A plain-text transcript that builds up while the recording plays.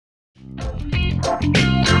Praise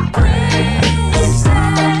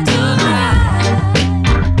Adonai,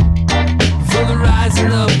 for the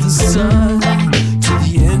rising of the sun to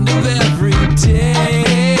the end of every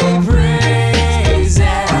day. Praise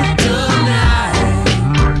Adonai,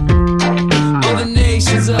 all the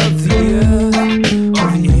nations of the earth, all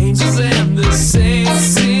the angels and the saints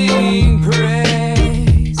sing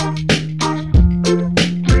praise.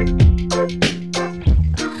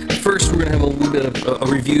 First, we're going to have a little bit of a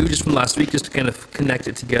review just from last week, just to kind of connect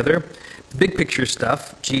it together. The big picture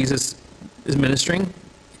stuff, Jesus is ministering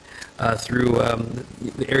through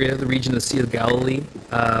the area, the region of the Sea of Galilee.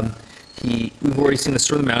 We've already seen the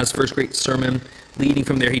Sermon on the Mount, his first great sermon. Leading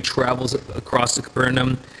from there, he travels across to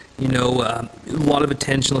Capernaum. A lot of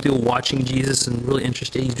attention, a lot of people watching Jesus and really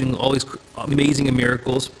interested. He's doing all these amazing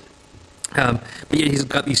miracles. But yet he's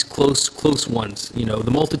got these close ones.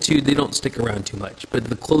 The multitude, they don't stick around too much. But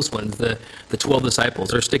the close ones, the 12 disciples,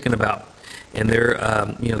 they're sticking about. And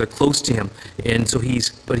they're close to him. And so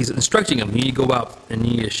he's instructing them. You need to go out and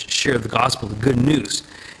you need to share the gospel, the good news.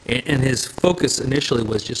 And his focus initially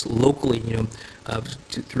was just locally,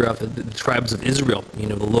 throughout the tribes of Israel,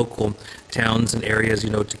 the local towns and areas,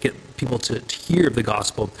 to get people to hear the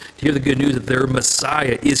gospel, to hear the good news that their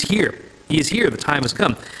Messiah is here. He is here. The time has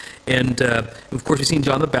come. And, of course, we've seen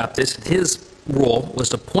John the Baptist. His role was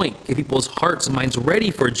to get people's hearts and minds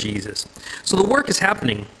ready for Jesus. So the work is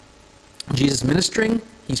happening. Jesus is ministering.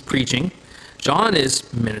 He's preaching. John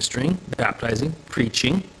is ministering, baptizing,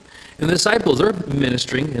 preaching. And the disciples are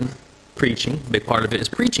ministering and preaching. A big part of it is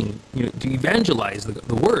preaching, to evangelize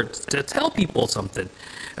the word, to tell people something.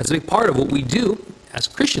 That's a big part of what we do as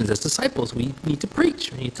Christians, as disciples. We need to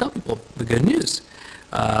preach. We need to tell people the good news.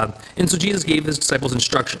 And so Jesus gave his disciples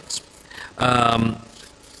instructions.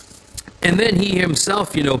 And then he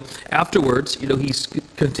himself, afterwards, he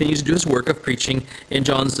continues to do his work of preaching, and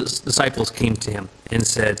John's disciples came to him and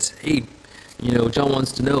said, hey, John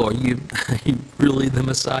wants to know, are you really the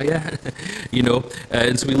Messiah?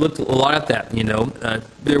 And so we looked a lot at that,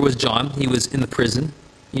 there was John. He was in the prison,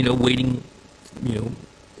 waiting,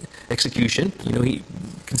 execution. He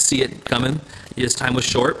could see it coming. His time was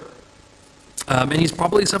short. And he's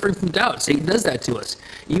probably suffering from doubt. Satan does that to us.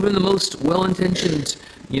 Even the most well-intentioned,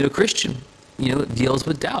 Christian, deals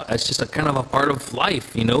with doubt. That's just a kind of a part of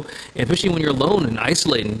life, and especially when you're alone and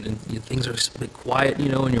isolated and things are a bit quiet, and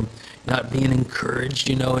you're not being encouraged,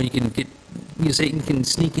 and you can get, Satan can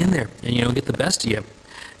sneak in there and, get the best of you.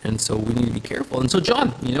 And so we need to be careful. And so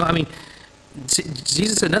John,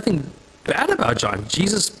 Jesus said nothing bad about John.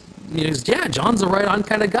 Jesus, John's the right on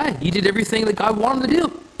kind of guy. He did everything that God wanted him to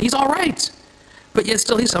do. He's all right. But yet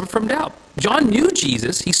still he suffered from doubt. John knew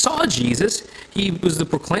Jesus. He saw Jesus. He was the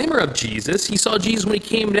proclaimer of Jesus. He saw Jesus when he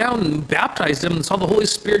came down and baptized him and saw the Holy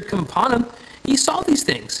Spirit come upon him. He saw these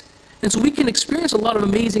things. And so we can experience a lot of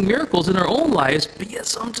amazing miracles in our own lives, but yet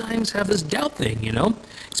sometimes have this doubt thing,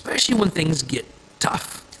 especially when things get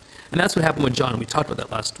tough. And that's what happened with John. We talked about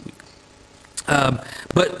that last week.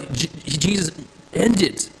 But Jesus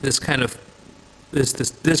ended this kind of this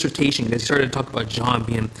dissertation because he started to talk about John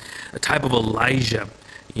being a type of Elijah,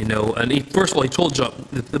 and first of all he told John,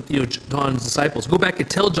 John's disciples, go back and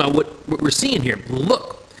tell John what we're seeing here.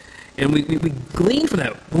 Look, and we glean from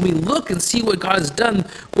that. When we look and see what God has done,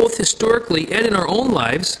 both historically and in our own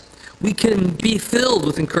lives, we can be filled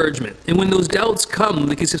with encouragement. And when those doubts come,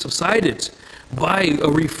 they can be subsided by a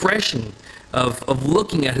refreshing of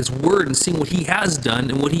looking at his word and seeing what he has done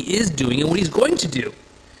and what he is doing and what he's going to do.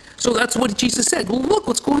 So that's what Jesus said. Well, look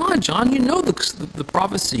what's going on, John. The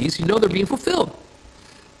prophecies. They're being fulfilled.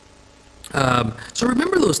 So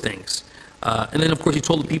remember those things. And then, of course, he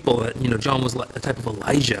told the people that, John was a type of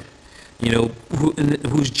Elijah,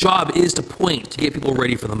 whose job is to point, to get people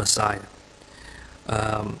ready for the Messiah.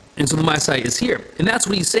 And so the Messiah is here. And that's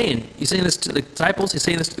what he's saying. He's saying this to the disciples. He's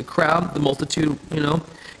saying this to the crowd, the multitude,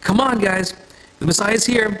 Come on, guys. The Messiah is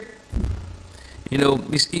here.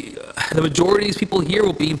 The majority of these people here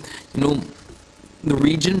will be, the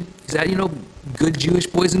region. Is that, good Jewish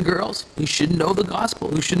boys and girls who should know the gospel,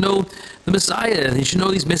 who should know the Messiah, and who should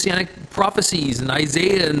know these messianic prophecies and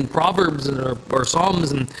Isaiah and Proverbs and or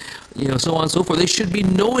Psalms and, so on and so forth. They should be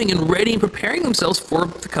knowing and ready and preparing themselves for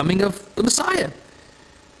the coming of the Messiah.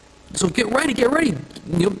 So get ready.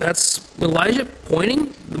 That's Elijah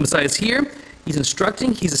pointing. The Messiah is here. He's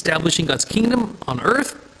instructing. He's establishing God's kingdom on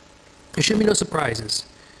earth. There shouldn't be no surprises.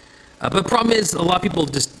 But the problem is, a lot of people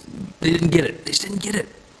they didn't get it. They just didn't get it.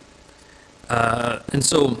 And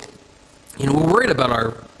so, we're worried about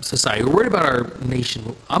our society. We're worried about our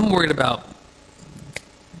nation. I'm worried about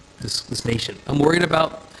this nation. I'm worried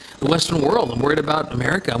about the Western world. I'm worried about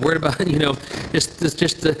America. I'm worried about, just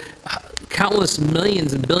the countless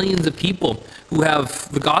millions and billions of people who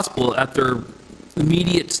have the gospel at their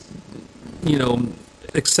immediate,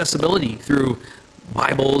 accessibility through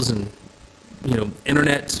Bibles and,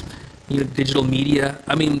 internet, digital media.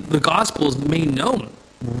 I mean, the gospel is made known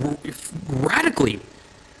radically,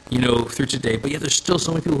 through today, but yet there's still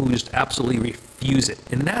so many people who just absolutely refuse it.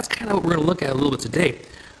 And that's kind of what we're going to look at a little bit today.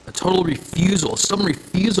 A total refusal, some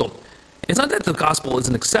refusal. It's not that the gospel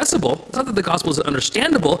isn't accessible. It's not that the gospel isn't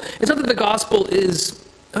understandable. It's not that the gospel is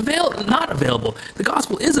not available. The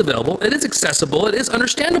gospel is available. It is accessible. It is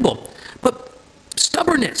understandable. But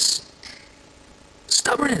stubbornness,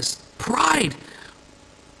 pride.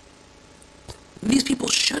 These people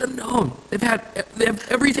should have known. They have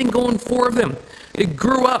everything going for them. They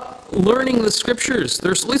grew up learning the scriptures.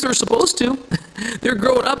 At least they're supposed to. They're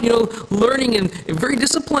growing up, learning and very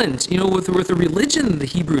disciplined, with the religion, the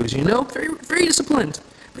Hebrews, very, very disciplined.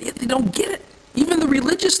 But yet they don't get it. Even the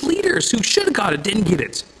religious leaders who should have got it didn't get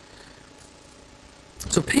it.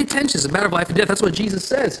 So pay attention. It's a matter of life and death. That's what Jesus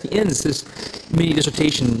says. He ends this mini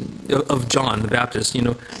dissertation of John the Baptist,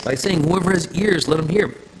 by saying, whoever has ears, let him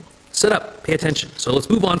hear. Sit up, pay attention. So let's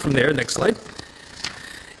move on from there. Next slide.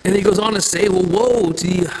 And he goes on to say, well, woe to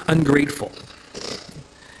the ungrateful.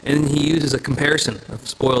 And he uses a comparison of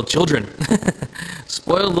spoiled children.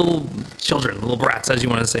 Spoiled little children, little brats, as you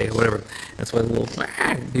want to say, whatever. That's why the little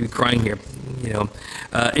baby crying here,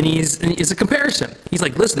 And he's a comparison. He's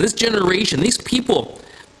like, listen, this generation, these people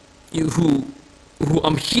who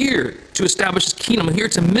I'm here to establish this kingdom, I'm here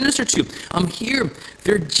to minister to,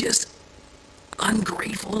 they're just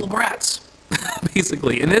ungrateful little brats,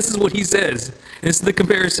 basically. And this is what he says. This is the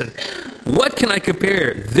comparison. What can I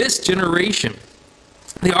compare this generation?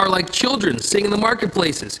 They are like children sitting in the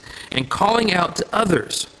marketplaces and calling out to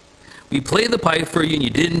others. We played the pipe for you and you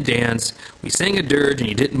didn't dance. We sang a dirge and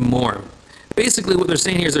you didn't mourn. Basically what they're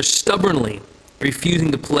saying here is they're stubbornly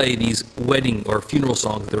refusing to play these wedding or funeral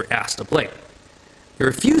songs that they're asked to play. They're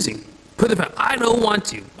refusing. I don't want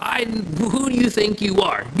to. Who do you think you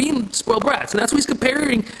are? Being spoiled brats. And that's what he's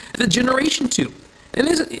comparing the generation to. And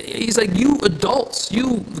he's like, you adults,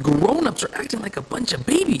 you grown-ups are acting like a bunch of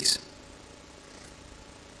babies.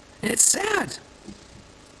 And it's sad.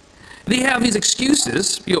 They have these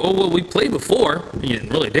excuses. We played before. You didn't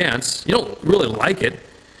really dance. You don't really like it.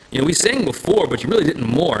 We sang before, but you really didn't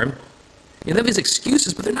mourn. They have these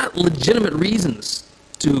excuses, but they're not legitimate reasons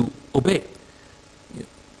to obey.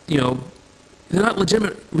 They're not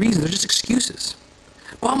legitimate reasons. They're just excuses.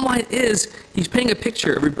 Bottom line is, he's painting a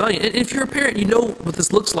picture of rebellion. And if you're a parent, you know what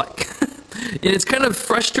this looks like. And it's kind of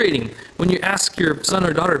frustrating when you ask your son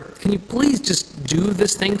or daughter, can you please just do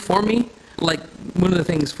this thing for me? Like, one of the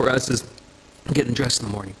things for us is getting dressed in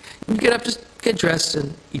the morning. When you get up, just get dressed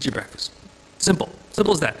and eat your breakfast. Simple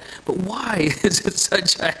as that. But why is it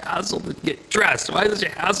such a hassle to get dressed? Why is it such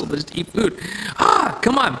a hassle to just eat food?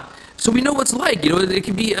 Come on. So we know what it's like. It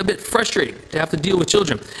can be a bit frustrating to have to deal with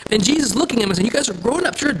children. And Jesus looking at them and saying, you guys are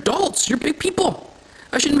grown-ups, you're adults, you're big people.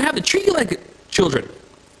 I shouldn't have to treat you like children.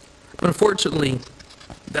 But unfortunately,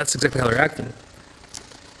 that's exactly how they're acting.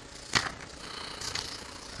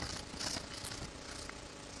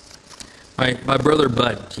 My brother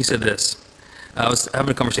Bud, he said this. I was having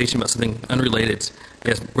a conversation about something unrelated.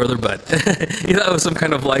 Yes, Brother Bud. You thought it was some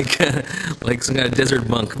kind of like some kind of desert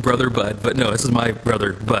monk, Brother Bud. But no, this is my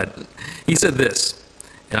brother Bud. He said this,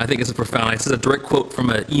 and I think it's profound. This is a direct quote from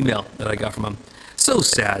an email that I got from him. So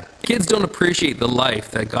sad. Kids don't appreciate the life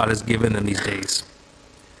that God has given them these days.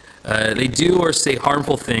 They do or say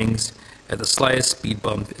harmful things at the slightest speed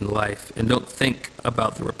bump in life and don't think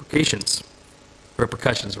about the repercussions.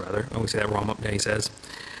 I always say that wrong, Danny says.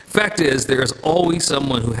 Fact is, there is always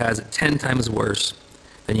someone who has it 10 times worse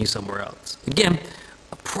than you somewhere else. Again,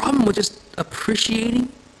 a problem with just appreciating,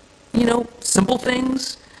 simple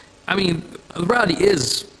things. I mean, the reality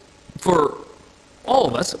is, for all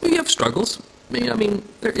of us, we have struggles. I mean,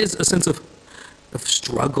 there is a sense of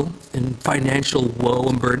struggle and financial woe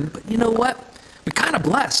and burden. But you know what? We're kind of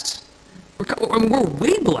blessed. We're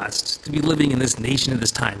way blessed to be living in this nation at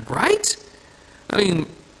this time, right? I mean,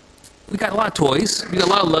 we got a lot of toys, we got a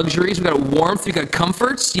lot of luxuries, we got warmth, we got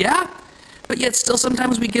comforts, yeah? But yet still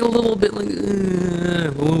sometimes we get a little bit like, I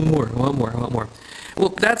want more. Well,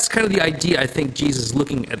 that's kind of the idea, I think, Jesus is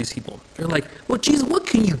looking at these people. They're like, well, Jesus, what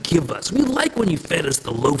can you give us? We like when you fed us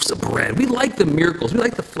the loaves of bread. We like the miracles. We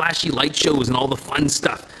like the flashy light shows and all the fun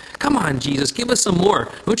stuff. Come on, Jesus, give us some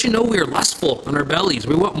more. Don't you know we are lustful in our bellies?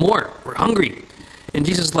 We want more. We're hungry. And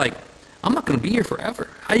Jesus is like, I'm not going to be here forever.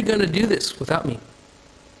 How are you going to do this without me?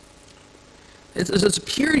 It's a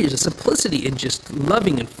purity, it's a simplicity in just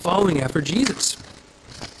loving and following after Jesus.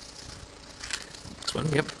 Next one,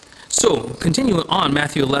 yep. So, continuing on,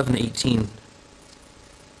 Matthew 11:18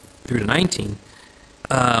 through to 19,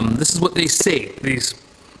 this is what they say, this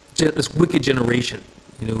wicked generation,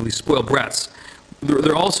 these spoiled brats.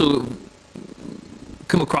 They're also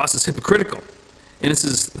come across as hypocritical. And this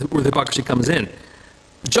is where the hypocrisy comes in.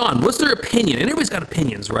 John, what's their opinion? And everybody's got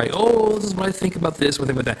opinions, right? Oh, this is what I think about this, what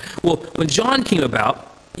I think about that. Well, when John came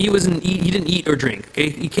about, he didn't eat or drink.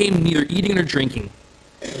 Okay? He came neither eating nor drinking.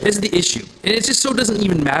 This is the issue. And it just so doesn't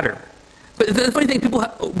even matter. But the funny thing, people,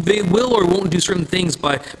 they will or won't do certain things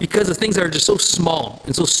because of things that are just so small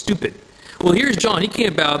and so stupid. Well, here's John. He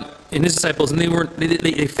came about, and his disciples, and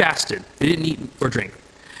they fasted. They didn't eat or drink.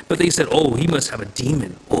 But they said, oh, he must have a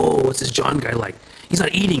demon. Oh, what's this John guy like? He's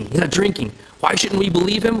not eating. He's not drinking. Why shouldn't we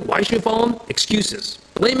believe him? Why shouldn't we follow him? Excuses.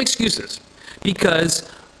 Lame excuses. Because,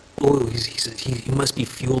 oh, he must be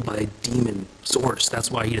fueled by a demon source.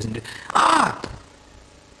 That's why he doesn't do.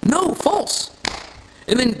 No, false.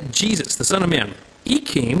 And then Jesus, the Son of Man, he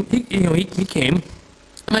came,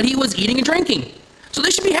 but he was eating and drinking. So they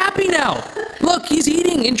should be happy now. Look, he's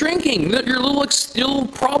eating and drinking. Your little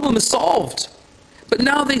problem is solved. But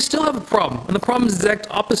now they still have a problem, and the problem is the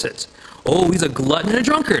exact opposite. Oh, he's a glutton and a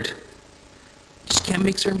drunkard. Just can't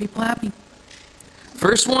make certain people happy.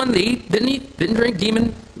 First one, they didn't drink,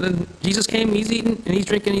 demon. Then Jesus came, he's eating, and he's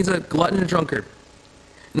drinking, he's a glutton and a drunkard.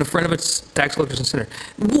 And a friend of its tax collectors and sinner.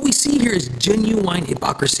 And what we see here is genuine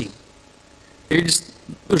hypocrisy.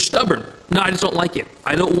 They're stubborn. No, I just don't like it.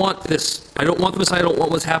 I don't want this. I don't want the Messiah. I don't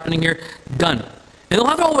want what's happening here. Done. And they'll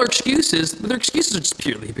have all their excuses, but their excuses are just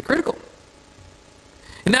purely hypocritical.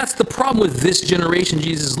 And that's the problem with this generation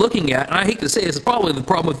Jesus is looking at. And I hate to say it's probably the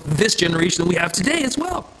problem with this generation that we have today as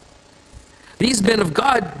well. These men of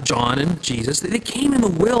God, John and Jesus, they came in the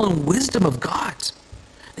will and wisdom of God.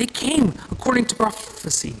 They came according to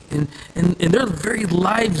prophecy. And their very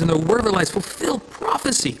lives and their word of their lives fulfilled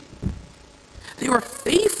prophecy. They were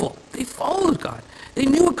faithful. They followed God. They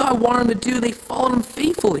knew what God wanted them to do. They followed him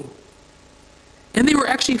faithfully. And they were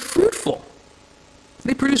actually fruitful.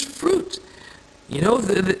 They produced fruit.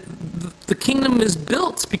 The kingdom is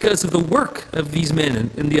built because of the work of these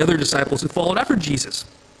men and the other disciples who followed after Jesus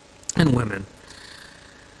and women.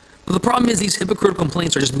 But the problem is these hypocritical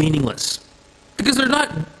complaints are just meaningless because they're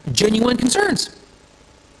not genuine concerns.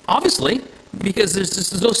 Obviously, because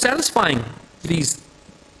there's no satisfying these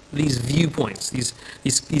viewpoints, these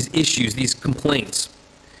issues, these complaints.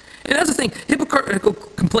 And that's the thing, hypocritical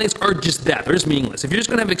complaints are just that. They're just meaningless. If you're just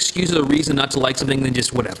going to have excuses or reason not to like something, then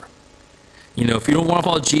just whatever. If you don't want to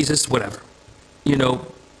follow Jesus, whatever.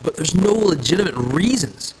 But there's no legitimate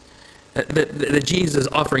reasons that Jesus is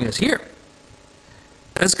offering us here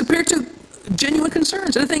as compared to genuine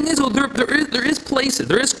concerns. And the thing is, there is places.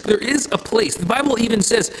 There is a place. The Bible even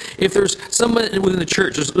says if there's someone within the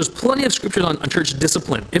church, there's plenty of scriptures on church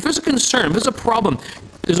discipline. If there's a concern, if there's a problem,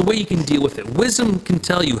 there's a way you can deal with it. Wisdom can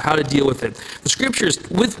tell you how to deal with it. The scriptures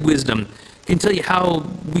with wisdom can tell you how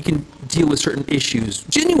we can deal with certain issues,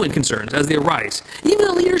 genuine concerns as they arise, even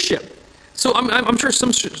in leadership. So I'm sure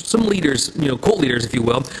some leaders, cult leaders, if you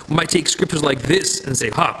will, might take scriptures like this and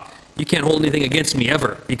say, you can't hold anything against me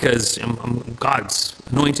ever because I'm God's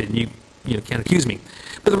anointed and you can't accuse me.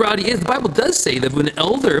 But the reality is the Bible does say that when an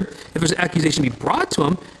elder, if there's an accusation to be brought to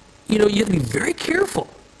him, you have to be very careful,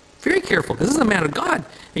 because this is a man of God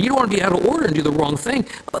and you don't want to be out of order and do the wrong thing.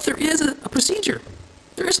 But there is a procedure.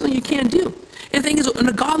 There is something you can do. And the thing is,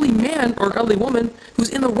 a godly man or a godly woman who's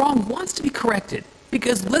in the wrong wants to be corrected.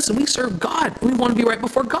 Because, listen, we serve God, and we want to be right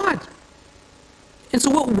before God. And so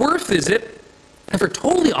what worth is it if we're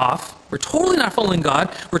totally off, we're totally not following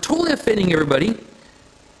God, we're totally offending everybody,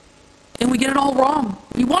 and we get it all wrong?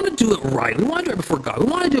 We want to do it right. We want to do it right before God. We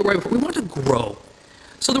want to do it right before. We want to grow.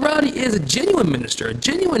 So the reality is a genuine minister, a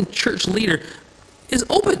genuine church leader is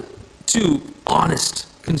open to honest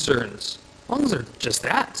concerns. As long as they're just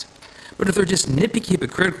that. But if they're just nitpicky,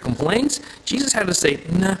 hypocritical complaints, Jesus had to say,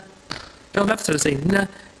 nah. John Baptist had to say, nah.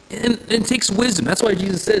 And it takes wisdom. That's why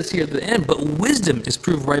Jesus says here at the end, but wisdom is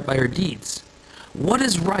proved right by her deeds. What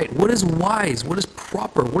is right? What is wise? What is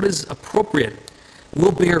proper? What is appropriate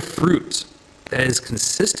will bear fruit that is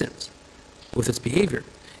consistent with its behavior.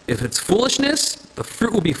 If it's foolishness, the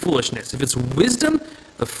fruit will be foolishness. If it's wisdom,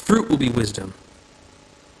 the fruit will be wisdom.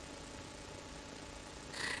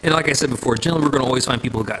 And like I said before, generally we're going to always find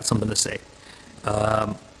people who got something to say.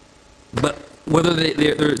 But whether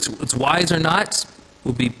it's wise or not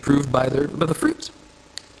will be proved by the fruit.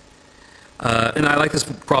 And I like this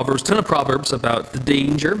ton of Proverbs about the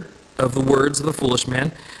danger of the words of the foolish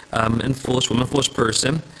man and foolish woman, foolish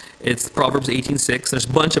person. It's Proverbs 18:6. There's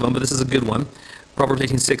a bunch of them, but this is a good one. Proverbs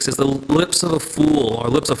 18:6 says, the lips of a fool, or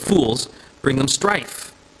lips of fools, bring them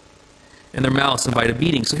strife. and their mouths invite a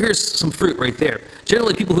beating. So here's some fruit right there.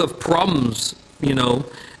 Generally, people who have problems,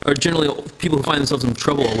 are generally people who find themselves in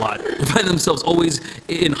trouble a lot, find themselves always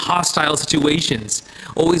in hostile situations,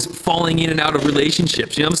 always falling in and out of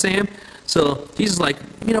relationships. You know what I'm saying? So Jesus is like,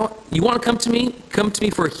 you want to come to me? Come to me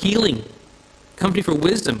for healing. Come to me for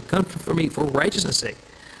wisdom. Come for me for righteousness' sake.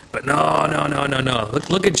 But no.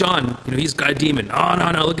 Look at John. He's got a demon.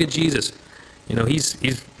 No. Look at Jesus.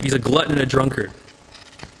 He's a glutton and a drunkard.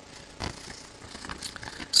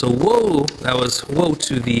 So woe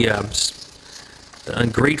to the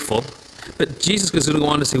ungrateful. But Jesus goes to go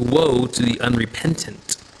on to say woe to the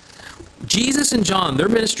unrepentant. Jesus and John, their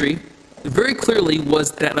ministry very clearly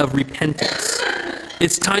was that of repentance.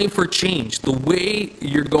 It's time for change. The way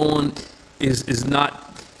you're going is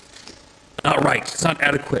not right. It's not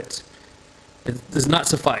adequate. It does not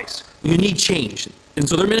suffice. You need change. And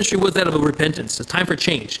so their ministry was that of a repentance. It's time for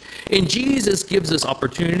change. And Jesus gives us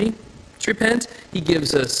opportunity to repent. He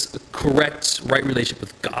gives us a correct, right relationship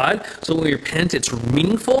with God. So when we repent, it's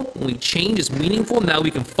meaningful. When we change, it's meaningful. Now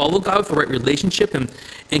we can follow God with the right relationship and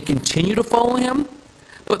continue to follow Him.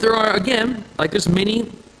 But there are, again, there's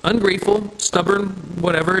many ungrateful, stubborn,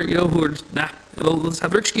 whatever, who are, let's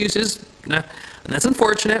have their excuses. And that's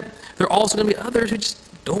unfortunate. There are also going to be others who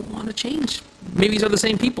just don't want to change. Maybe these are the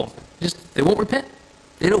same people. They won't repent.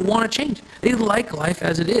 They don't want to change. They like life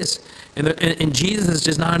as it is. And Jesus is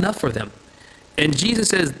just not enough for them. And Jesus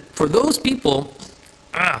says, for those people,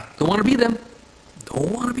 don't want to be them.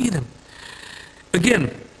 Don't want to be them.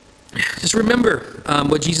 Again, just remember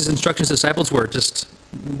what Jesus' instructions to disciples were just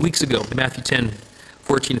weeks ago, in Matthew 10,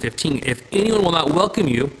 14 and 15. If anyone will not welcome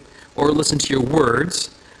you or listen to your words,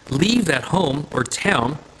 leave that home or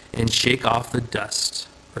town and shake the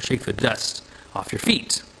dust off your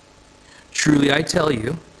feet. Truly I tell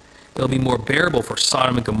you, it'll be more bearable for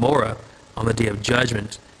Sodom and Gomorrah on the day of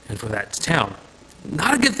judgment and for that town.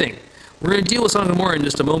 Not a good thing. We're going to deal with Sodom and Gomorrah in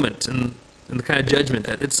just a moment and the kind of judgment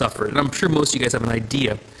that it suffered. And I'm sure most of you guys have an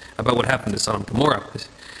idea about what happened to Sodom and Gomorrah.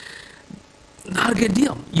 Not a good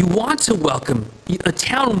deal. You want to welcome a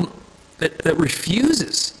town that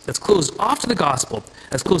refuses, that's closed off to the gospel,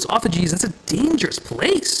 that's closed off to Jesus. That's a dangerous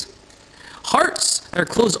place. Hearts that are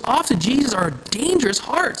closed off to Jesus are dangerous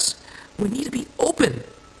hearts. We need to be open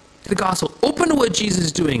to the gospel, open to what Jesus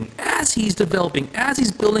is doing as He's developing, as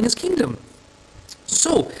He's building His kingdom.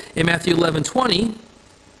 So, in Matthew 11:20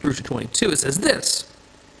 through to 22, it says this.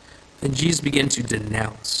 Then Jesus began to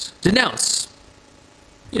denounce. Denounce.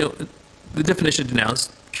 The definition of denounce,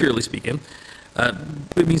 purely speaking,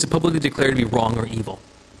 it means to publicly declare to be wrong or evil.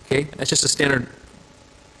 Okay? That's just a standard,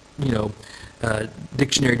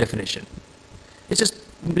 dictionary definition.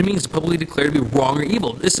 It means to publicly declare to be wrong or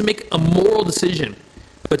evil. It's to make a moral decision,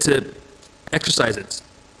 but to exercise it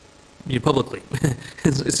publicly.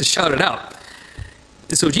 It's to shout it out.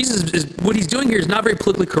 So Jesus, what He's doing here is not very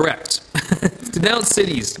politically correct. Denounce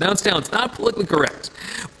cities, denounce towns, not politically correct.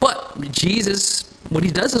 But Jesus, what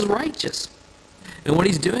He does is righteous. And what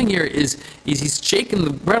He's doing here is He's shaking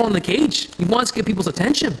the rattle in the cage. He wants to get people's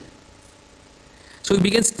attention. So He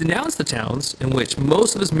begins to denounce the towns in which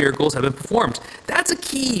most of His miracles have been performed. That's a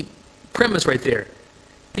key premise right there.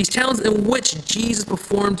 These towns in which Jesus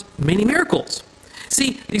performed many miracles.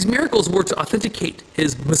 See, these miracles were to authenticate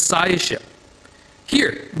His messiahship.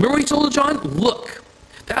 Here, remember what He told John? Look.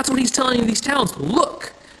 That's what He's telling these towns.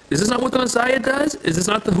 Look. Is this not what the Messiah does? Is this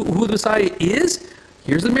not who the Messiah is?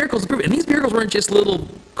 Here's the miracles to prove it. And these miracles weren't just little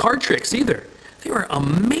card tricks either. They were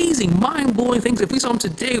amazing, mind-blowing things. If we saw them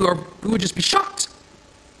today, we would just be shocked.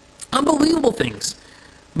 Unbelievable things.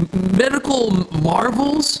 Medical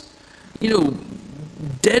marvels.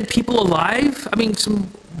 Dead people alive. Some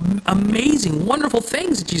amazing, wonderful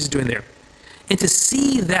things that Jesus is doing there. And to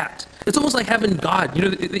see that, it's almost like having God. You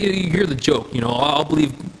hear the joke, I'll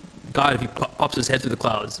believe God if He pops His head through the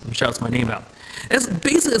clouds and shouts my name out.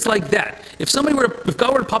 It's like that. If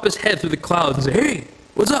God were to pop His head through the clouds and say, hey,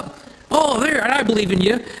 what's up? Oh, there, I believe in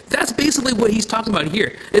you. That's basically what He's talking about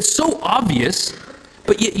here. It's so obvious,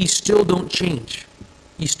 but yet you still don't change.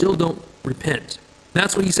 You still don't repent.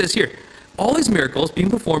 That's what He says here. All these miracles being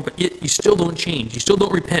performed, but yet you still don't change. You still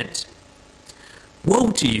don't repent.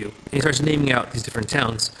 Woe to you. And He starts naming out these different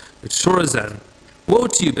towns. Chorazin. Woe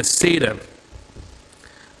to you, Bethsaida.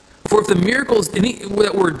 For if the miracles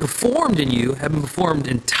that were performed in you had been performed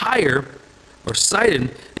in Tyre or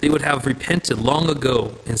Sidon, they would have repented long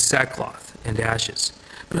ago in sackcloth and ashes.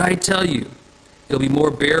 But I tell you, it'll be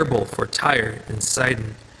more bearable for Tyre and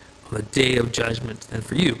Sidon on the day of judgment than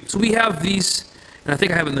for you. So we have these, and I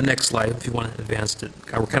think I have it in the next slide if you want to advance it.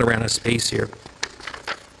 We're kind of ran out of space here.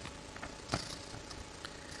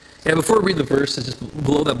 Yeah, before we read the verse, it's just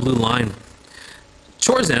below that blue line.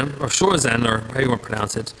 Chorazin, or how you want to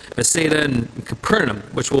pronounce it, Bethsaida and Capernaum,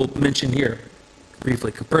 which we'll mention here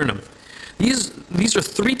briefly, Capernaum. These are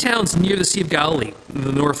three towns near the Sea of Galilee,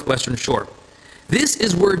 the northwestern shore. This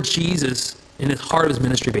is where Jesus, in the heart of his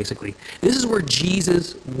ministry, basically, this is where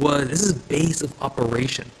Jesus was. This is his base of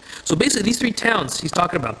operation. So basically, these three towns he's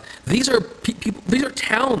talking about, these are people. These are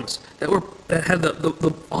towns that had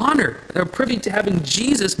the honor, that were privy to having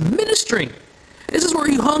Jesus ministering. This is where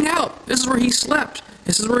he hung out. This is where he slept.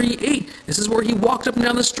 This is where he ate. This is where he walked up and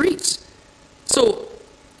down the streets. So,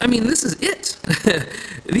 I mean, this is it.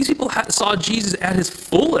 These people saw Jesus at his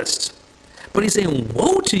fullest. But he's saying,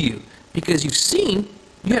 woe to you, because you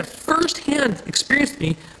had firsthand experienced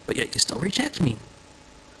me, but yet you still reject me.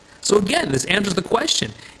 So again, this answers the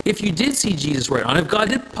question. If you did see Jesus right on, if God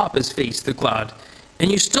did pop his face through the cloud, and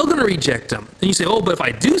you're still going to reject him, and you say, oh, but if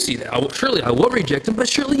I do see that, surely I will reject him, but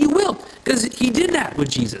surely you will, because he did that with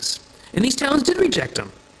Jesus. And these towns did reject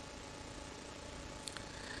him.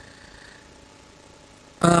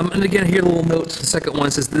 And again, here a little note, the second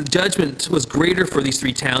one says, the judgment was greater for these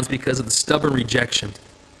three towns because of the stubborn rejection.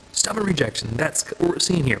 Stubborn rejection, that's what we're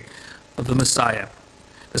seeing here, of the Messiah,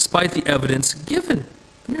 despite the evidence given,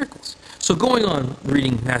 the miracles. So going on,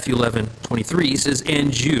 reading Matthew 11:23, he says,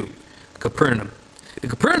 and you, Capernaum. The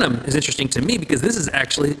Capernaum is interesting to me because this is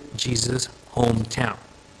actually Jesus' hometown.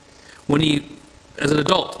 When he, as an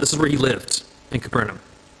adult, this is where he lived, in Capernaum.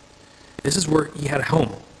 This is where he had a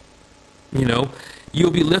home. You know,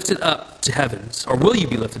 you'll be lifted up to heavens. Or will you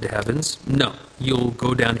be lifted to heavens? No, you'll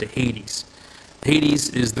go down to Hades. Hades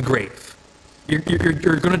is the grave. You're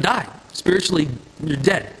going to die. Spiritually, you're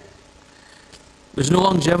dead. There's no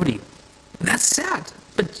longevity. And that's sad.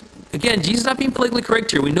 But again, Jesus is not being politically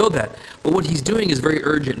correct here. We know that. But what he's doing is very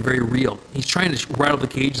urgent and very real. He's trying to rattle the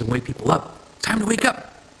cages and wake people up. Time to wake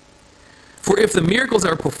up. For if the miracles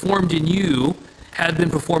that are performed in you had been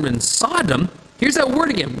performed in Sodom, here's that word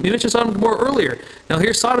again. We mentioned Sodom and Gomorrah earlier. Now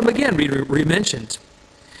here's Sodom again, re-mentioned.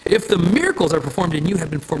 If the miracles that are performed in you had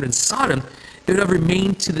been performed in Sodom, it would have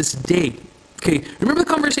remained to this day. Okay, remember the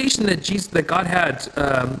conversation that God had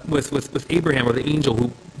with Abraham, or the angel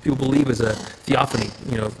who people believe is a theophany,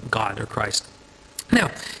 God or Christ.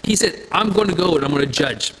 Now, he said, I'm going to go and I'm going to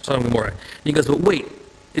judge Sodom and Gomorrah. And he goes, but wait,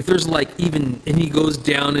 if there's and he goes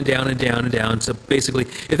down and down and down and down, so basically,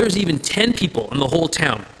 if there's even 10 people in the whole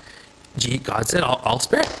town, God said, I'll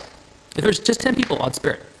spare it. If there's just 10 people, I'll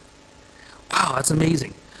spare it. Wow, that's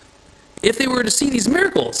amazing. If they were to see these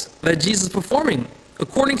miracles that Jesus is performing,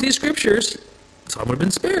 according to these scriptures, Sodom would have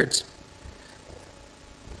been spared.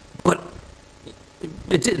 But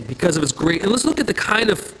it didn't, because of its great... And let's look at the kind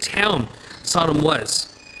of town Sodom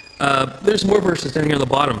was. There's more verses down here on the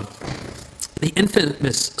bottom. The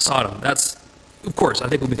infamous Sodom. That's, of course, I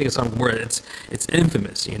think when we think of Sodom and Gomorrah, it's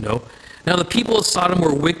infamous, Now the people of Sodom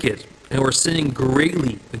were wicked and were sinning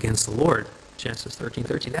greatly against the Lord. Genesis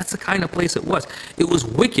 13:13. That's the kind of place it was. It was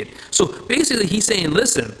wicked. So basically he's saying,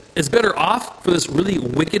 listen, it's better off for this really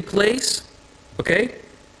wicked place, okay?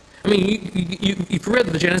 I mean, if you read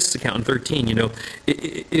the Genesis account in 13,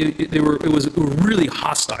 it was really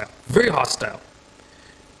hostile, very hostile.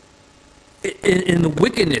 In the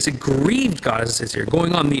wickedness, it grieved God, as it says here.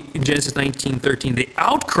 Going on in Genesis 19:13, the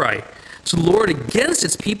outcry to the Lord against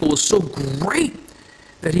its people was so great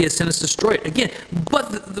that he has sent us to destroy it. Again,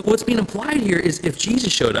 but what's being implied here is if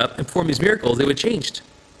Jesus showed up and performed these miracles, they would have changed.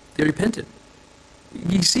 They repented.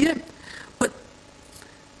 You see it? But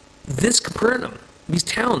this Capernaum, these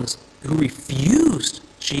towns who refused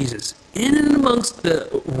Jesus, in and amongst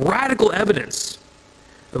the radical evidence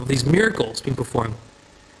of these miracles being performed,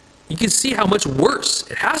 you can see how much worse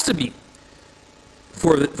it has to be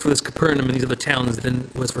for this Capernaum and these other towns than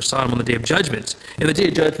it was for Sodom on the day of judgment. And the day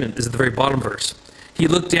of judgment is at the very bottom verse. He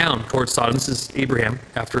looked down towards Sodom. This is Abraham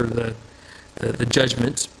after the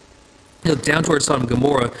judgment. He looked down towards Sodom and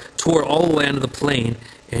Gomorrah, toward all the land of the plain,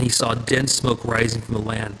 and he saw dense smoke rising from the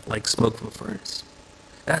land like smoke from a furnace.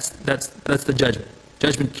 That's the judgment.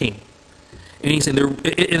 Judgment came. And he's saying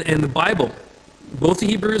in the Bible, both the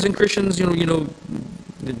Hebrews and Christians, both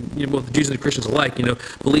the Jews and the Christians alike,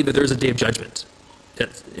 believe that there's a day of judgment.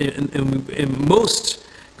 And most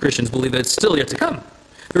Christians believe that it's still yet to come.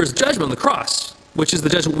 There is judgment on the cross, which is the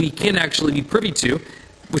judgment we can actually be privy to,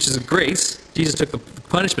 which is a grace. Jesus took the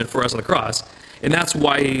punishment for us on the cross, and that's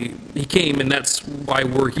why he came, and that's why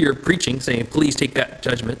we're here preaching, saying, please take that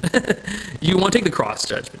judgment. You want to take the cross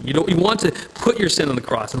judgment. You want to put your sin on the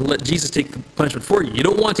cross and let Jesus take the punishment for you. You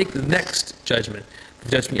don't want to take the next judgment, the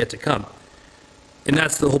judgment yet to come. And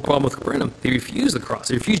that's the whole problem with Capernaum. They refuse the cross.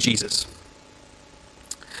 They refuse Jesus.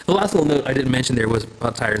 The last little note I didn't mention there was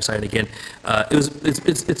about Tyre and Sidon again.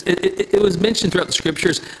 It was mentioned throughout the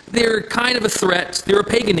scriptures. They're kind of a threat. They were a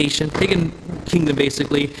pagan nation, pagan kingdom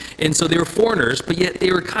basically, and so they were foreigners, but yet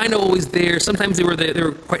they were kind of always there. Sometimes they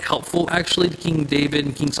were quite helpful actually to King David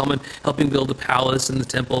and King Solomon, helping build the palace and the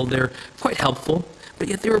temple. They're quite helpful, but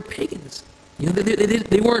yet they were pagans. You know,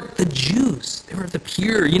 they weren't the Jews. They were the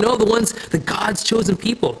pure, the ones, the God's chosen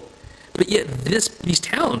people. But yet these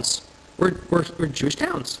towns were Jewish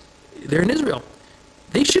towns. They're in Israel.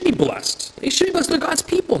 They should be blessed. They should be blessed. They're God's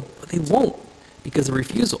people. But they won't because of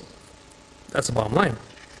refusal. That's the bottom line.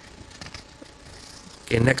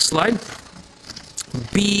 Okay, next slide.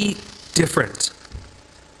 Be different.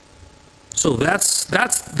 So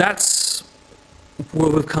that's where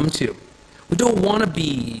we've come to. We don't want to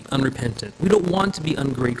be unrepentant. We don't want to be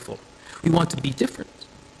ungrateful. We want to be different.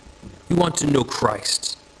 We want to know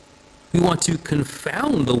Christ. We want to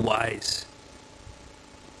confound the wise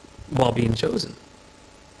while being chosen.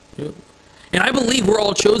 And I believe we're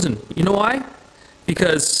all chosen. You know why?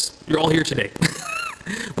 Because you're all here today.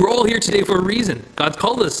 We're all here today for a reason. God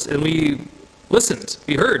called us and we listened,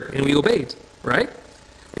 we heard, and we obeyed, right?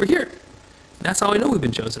 We're here. That's how I know we've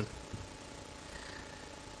been chosen.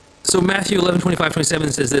 So Matthew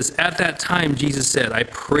 11:25-27 says this, "At that time Jesus said, I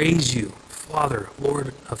praise you, Father,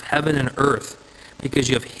 Lord of heaven and earth, because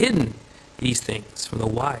you have hidden these things from the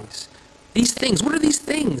wise." These things, what are these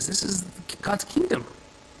things? This is God's kingdom.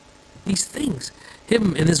 These things,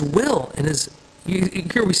 him and his will, and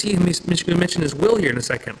here we see him mention his will here in a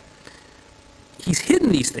second. He's hidden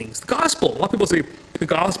these things. The gospel, a lot of people say the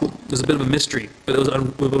gospel was a bit of a mystery, but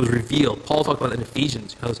it was revealed. Paul talked about that in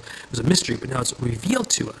Ephesians. It was a mystery, but now it's revealed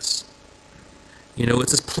to us.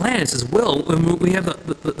 It's his plan, it's his will, and we have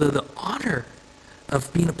the honor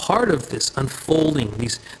of being a part of this unfolding,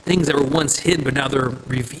 these things that were once hidden, but now they're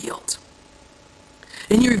revealed.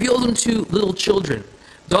 And he revealed them to little children.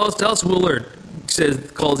 Dallas Willard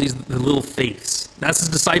calls these the little faiths. That's his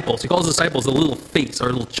disciples. He calls his disciples the little faiths,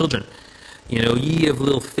 or little children. Ye of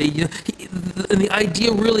little faith. And the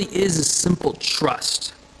idea really is a simple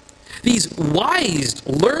trust. These wise,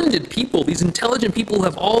 learned people, these intelligent people who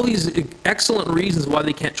have all these excellent reasons why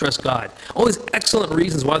they can't trust God. All these excellent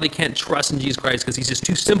reasons why they can't trust in Jesus Christ because he's just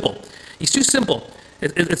too simple. He's too simple.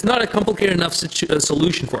 It's not a complicated enough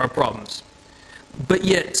solution for our problems. But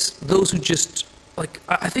yet, those who just,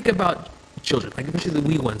 I think about children, especially the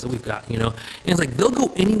wee ones that we've got, and it's like they'll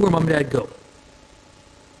go anywhere mom and dad go.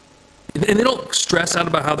 And they don't stress out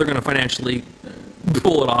about how they're going to financially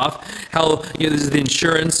pull it off. How this is the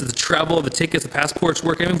insurance, the travel, the tickets, the passports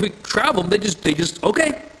work. If we travel, they just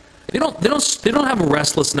okay. They don't have a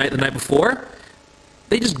restless night the night before.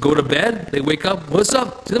 They just go to bed. They wake up. What's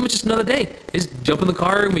up? To them, it's just another day. They just jump in the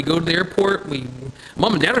car and we go to the airport.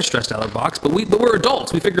 Mom and dad are stressed out of the box, but we're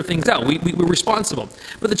adults. We figure things out. We're responsible.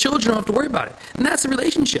 But the children don't have to worry about it, and that's the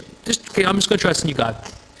relationship. I'm just going to trust in you, God.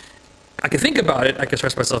 I can think about it. I can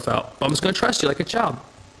stress myself out. But I'm just going to trust you like a child.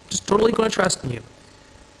 Just totally going to trust in you.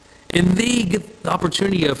 And they get the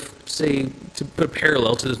opportunity of, say, to put a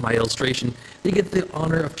parallel to this, my illustration, they get the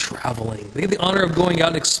honor of traveling. They get the honor of going out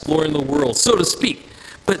and exploring the world, so to speak.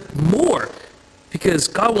 But more, because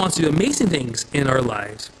God wants to do amazing things in our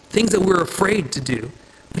lives, things that we're afraid to do.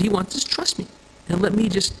 But he wants to just trust me and let me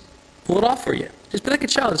just pull it off for you. Just be like a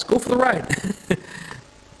child. Just go for the ride.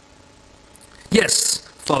 Yes,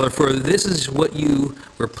 Father, for this is what you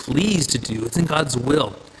were pleased to do. It's in God's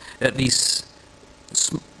will that these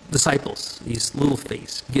disciples, these little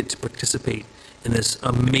faiths, get to participate in this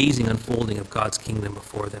amazing unfolding of God's kingdom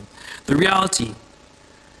before them. The reality,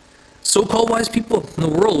 so-called wise people in the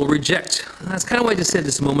world will reject. That's kind of what I just said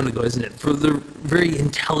just a moment ago, isn't it? For the very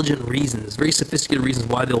intelligent reasons, very sophisticated reasons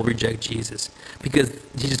why they'll reject Jesus. Because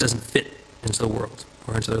Jesus doesn't fit into the world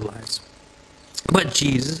or into their lives. But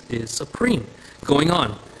Jesus is supreme. Going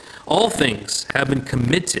on. All things have been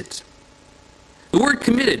committed. The word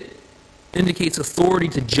committed indicates authority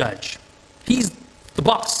to judge. He's the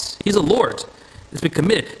boss. He's the Lord. It's been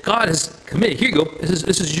committed. God has committed. Here you go.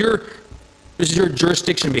 This is your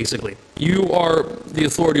jurisdiction, basically. You are the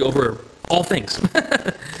authority over all things.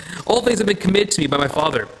 All things have been committed to me by my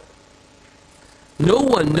Father. No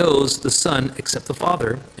one knows the Son except the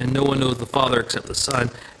Father, and no one knows the Father except the Son,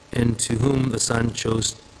 and to whom the Son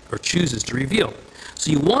chooses to reveal.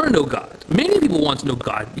 So you want to know God. Many people want to know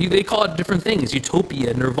God. They call it different things: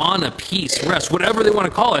 utopia, nirvana, peace, rest, whatever they want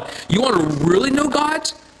to call it. You want to really know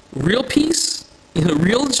God, real peace,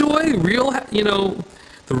 real joy,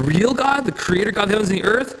 the real God, the Creator God of the heavens and the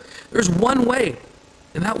earth. There's one way,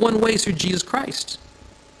 and that one way is through Jesus Christ.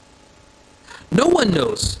 No one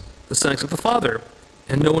knows the Son except the Father,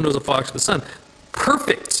 and no one knows the Father except the Son.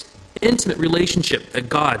 Perfect. intimate relationship that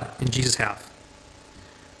God and Jesus have.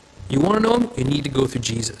 You want to know him? You need to go through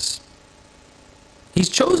Jesus. He's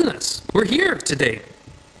chosen us. We're here today.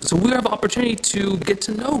 So we have the opportunity to get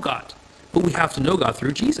to know God. But we have to know God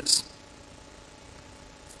through Jesus.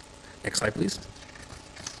 Next slide, please.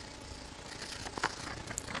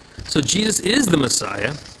 So Jesus is the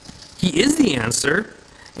Messiah. He is the answer.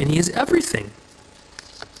 And he is everything.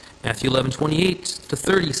 Matthew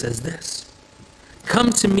 11:28-30 says this.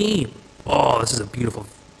 Come to me. Oh, this is a beautiful,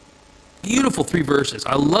 beautiful 3 verses.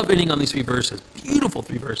 I love ending on these 3 verses. Beautiful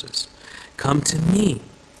 3 verses. Come to me.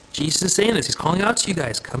 Jesus is saying this. He's calling out to you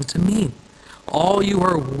guys. Come to me. All you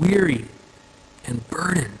are weary and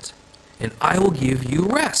burdened, and I will give you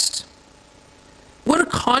rest. What a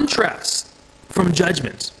contrast from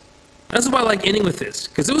judgment. That's why I like ending with this,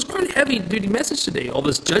 because it was quite a heavy-duty message today, all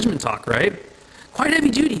this judgment talk, right? Quite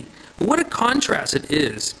heavy-duty. But what a contrast it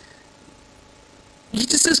is. He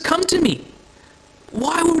just says, come to me.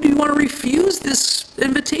 Why would you want to refuse this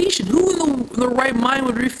invitation? Who in the right mind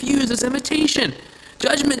would refuse this invitation?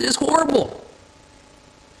 Judgment is horrible.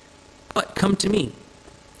 But come to me,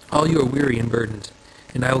 all you are weary and burdened,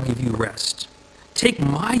 and I will give you rest. Take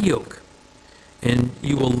my yoke, and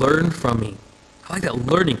you will learn from me. I like that,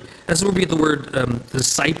 learning. That's where we get the word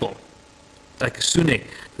disciple. Dikasune.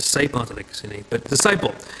 Disciple, not dikasune, but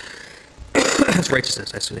disciple. That's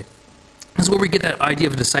righteousness, dikasune. That's where we get that idea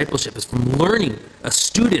of discipleship, is from learning, a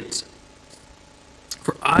student.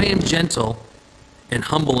 For I am gentle and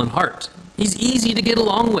humble in heart. He's easy to get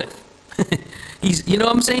along with. He's, you know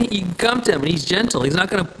what I'm saying? You come to him and he's gentle. He's not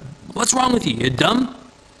going to, what's wrong with you? You're dumb?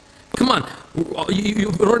 Come on. In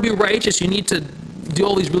order to be righteous, you need to do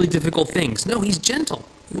all these really difficult things. No, he's gentle.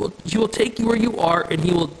 He will take you where you are and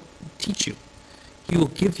he will teach you. He will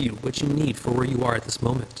give you what you need for where you are at this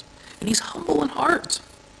moment. And he's humble in heart.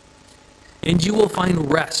 And you will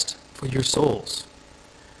find rest for your souls.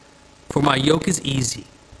 For my yoke is easy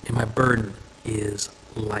and my burden is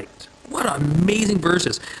light. What amazing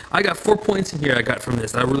verses. I got 4 points in here I got from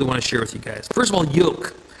this that I really want to share with you guys. First of all,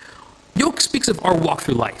 yoke. Yoke speaks of our walk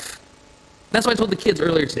through life. That's what I told the kids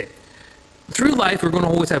earlier today. Through life, we're going to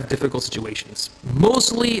always have difficult situations.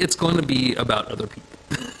 Mostly, it's going to be about other people.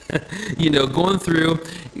 Going through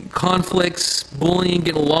conflicts, bullying,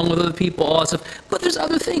 getting along with other people, all that stuff. But there's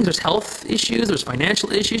other things. There's health issues. There's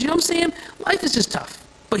financial issues. You know what I'm saying? Life is just tough.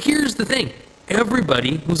 But here's the thing.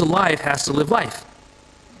 Everybody who's alive has to live life.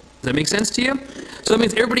 Does that make sense to you? So that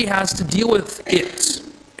means everybody has to deal with it.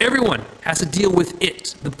 Everyone has to deal with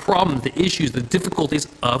it. The problems, the issues, the difficulties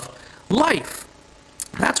of life.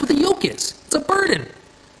 That's what the yoke is. It's a burden.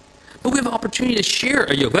 But we have an opportunity to share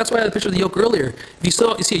a yoke. That's why I had the picture of the yoke earlier. If you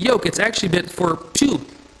see a yoke, it's actually meant for 2.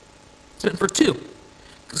 It's meant for 2.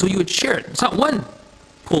 So you would share it. It's not one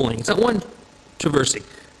pulling. It's not one traversing.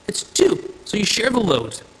 It's 2. So you share the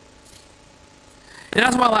load. And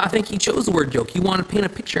that's why I think he chose the word yoke. He wanted to paint a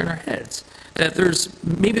picture in our heads that there's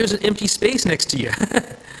an empty space next to you.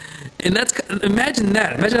 And imagine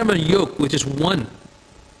that. Imagine having a yoke with just one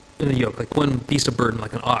in the yoke, like one beast of burden,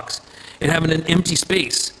 like an ox, and having an empty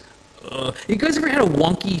space. You guys ever had a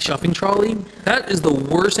wonky shopping trolley? That is the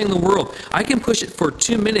worst thing in the world. I can push it for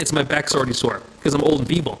 2 minutes, my back's already sore because I'm old and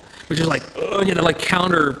feeble. Which is like, you have to like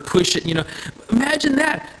counter push it. Imagine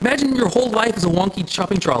that. Imagine your whole life is a wonky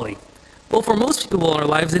shopping trolley. Well, for most people in our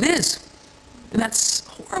lives, it is. And that's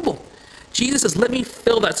horrible. Jesus says, let me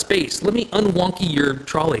fill that space. Let me unwonky your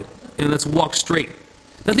trolley. And let's walk straight.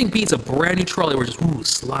 Nothing beats a brand new trolley where it just,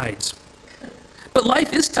 slides. But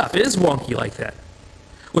life is tough. It is wonky like that.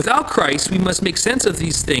 Without Christ, we must make sense of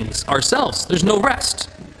these things ourselves. There's no rest.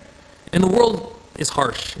 And the world is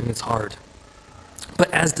harsh and it's hard.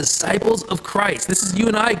 But as disciples of Christ, this is you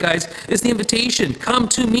and I, guys. It's the invitation. Come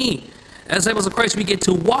to me. As disciples of Christ, we get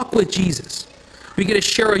to walk with Jesus. We get to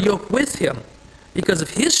share a yoke with him because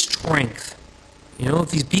of his strength.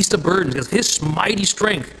 These beasts of burdens, because of his mighty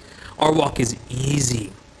strength, our walk is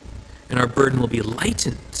easy and our burden will be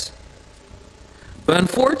lightened. But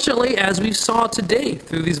unfortunately, as we saw today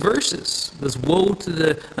through these verses, this woe to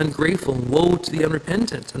the ungrateful, woe to the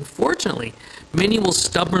unrepentant, unfortunately, many will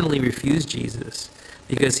stubbornly refuse Jesus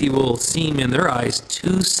because he will seem in their eyes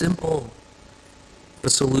too simple. The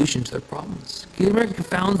solution to their problems. America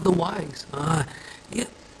confounds the wise.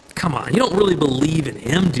 Come on, you don't really believe in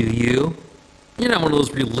him, do you? You're not one of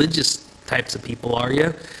those religious types of people, are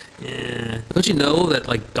you? Yeah. Don't you know that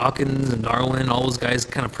like Dawkins and Darwin, all those guys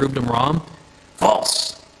kind of proved him wrong?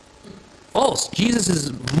 False. False. Jesus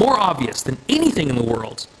is more obvious than anything in the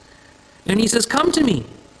world. And he says, come to me,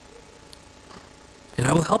 and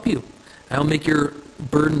I will help you. I will make your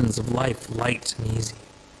burdens of life light and easy.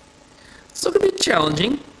 It's still going to be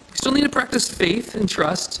challenging. We still need to practice faith and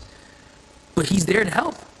trust, but he's there to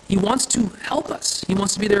help. He wants to help us. He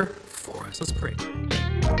wants to be there for us. Let's pray.